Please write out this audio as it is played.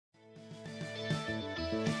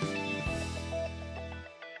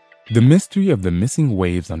The mystery of the missing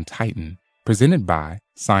waves on Titan, presented by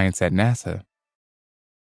Science at NASA.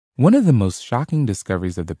 One of the most shocking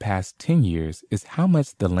discoveries of the past 10 years is how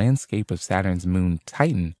much the landscape of Saturn's moon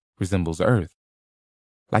Titan resembles Earth.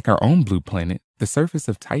 Like our own blue planet, the surface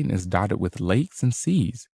of Titan is dotted with lakes and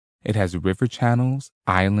seas. It has river channels,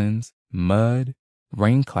 islands, mud,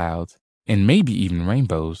 rain clouds, and maybe even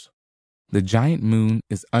rainbows. The giant moon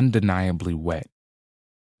is undeniably wet.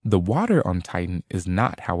 The water on Titan is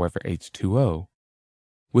not, however, H2O.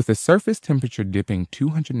 With a surface temperature dipping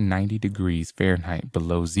 290 degrees Fahrenheit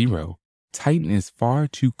below zero, Titan is far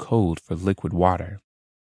too cold for liquid water.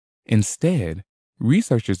 Instead,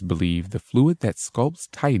 researchers believe the fluid that sculpts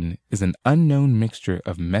Titan is an unknown mixture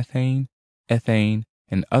of methane, ethane,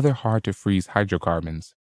 and other hard-to-freeze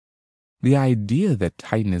hydrocarbons. The idea that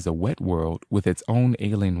Titan is a wet world with its own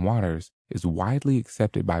alien waters is widely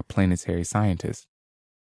accepted by planetary scientists.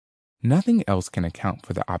 Nothing else can account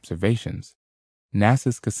for the observations.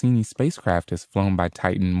 NASA's Cassini spacecraft has flown by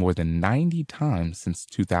Titan more than 90 times since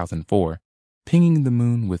 2004, pinging the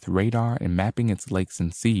moon with radar and mapping its lakes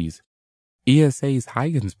and seas. ESA's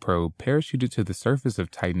Huygens probe parachuted to the surface of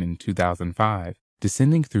Titan in 2005,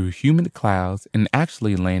 descending through humid clouds and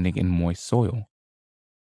actually landing in moist soil.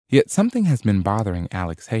 Yet something has been bothering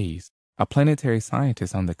Alex Hayes, a planetary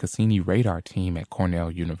scientist on the Cassini radar team at Cornell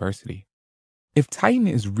University. If Titan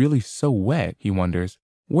is really so wet, he wonders,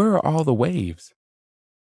 where are all the waves?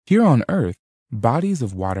 Here on Earth, bodies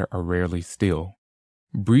of water are rarely still.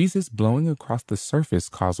 Breezes blowing across the surface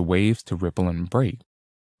cause waves to ripple and break.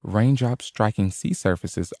 Raindrops striking sea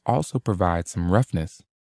surfaces also provide some roughness.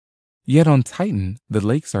 Yet on Titan, the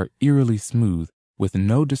lakes are eerily smooth, with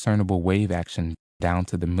no discernible wave action down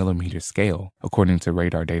to the millimeter scale, according to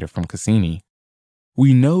radar data from Cassini.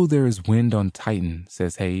 We know there is wind on Titan,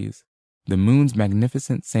 says Hayes. The moon's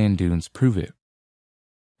magnificent sand dunes prove it.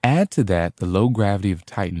 Add to that the low gravity of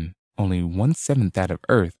Titan, only 1/7 that of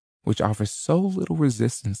Earth, which offers so little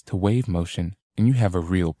resistance to wave motion, and you have a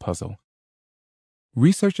real puzzle.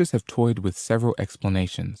 Researchers have toyed with several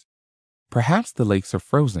explanations. Perhaps the lakes are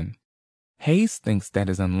frozen. Hayes thinks that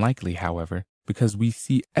is unlikely, however, because we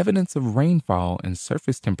see evidence of rainfall and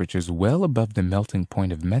surface temperatures well above the melting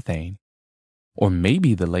point of methane. Or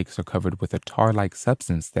maybe the lakes are covered with a tar-like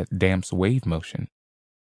substance that damps wave motion.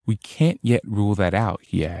 We can't yet rule that out,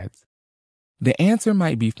 he adds. The answer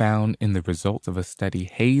might be found in the results of a study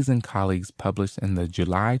Hayes and colleagues published in the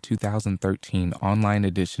July 2013 online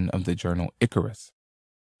edition of the journal Icarus.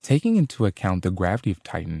 Taking into account the gravity of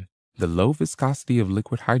Titan, the low viscosity of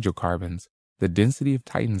liquid hydrocarbons, the density of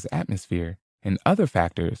Titan's atmosphere, and other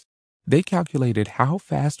factors, they calculated how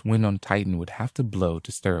fast wind on Titan would have to blow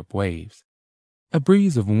to stir up waves. A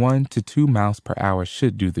breeze of 1 to 2 miles per hour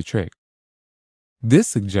should do the trick. This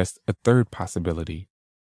suggests a third possibility.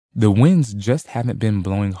 The winds just haven't been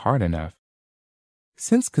blowing hard enough.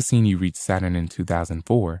 Since Cassini reached Saturn in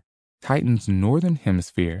 2004, Titan's northern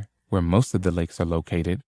hemisphere, where most of the lakes are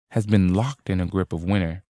located, has been locked in a grip of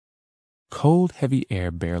winter. Cold, heavy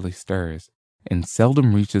air barely stirs and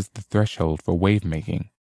seldom reaches the threshold for wave making.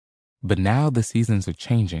 But now the seasons are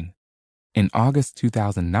changing. In August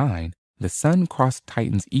 2009, the sun crossed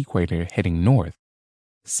Titan's equator heading north.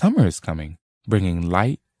 Summer is coming, bringing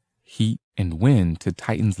light, heat, and wind to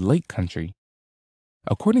Titan's lake country.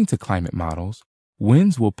 According to climate models,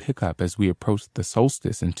 winds will pick up as we approach the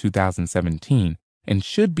solstice in 2017 and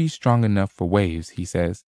should be strong enough for waves, he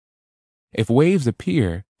says. If waves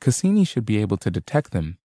appear, Cassini should be able to detect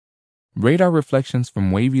them. Radar reflections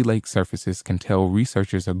from wavy lake surfaces can tell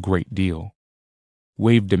researchers a great deal.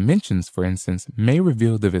 Wave dimensions, for instance, may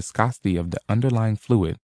reveal the viscosity of the underlying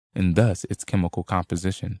fluid and thus its chemical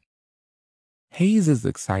composition. Hayes is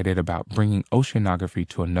excited about bringing oceanography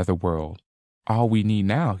to another world. All we need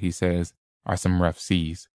now, he says, are some rough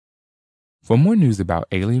seas. For more news about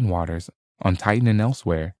alien waters on Titan and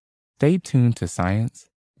elsewhere, stay tuned to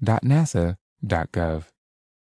science.nasa.gov.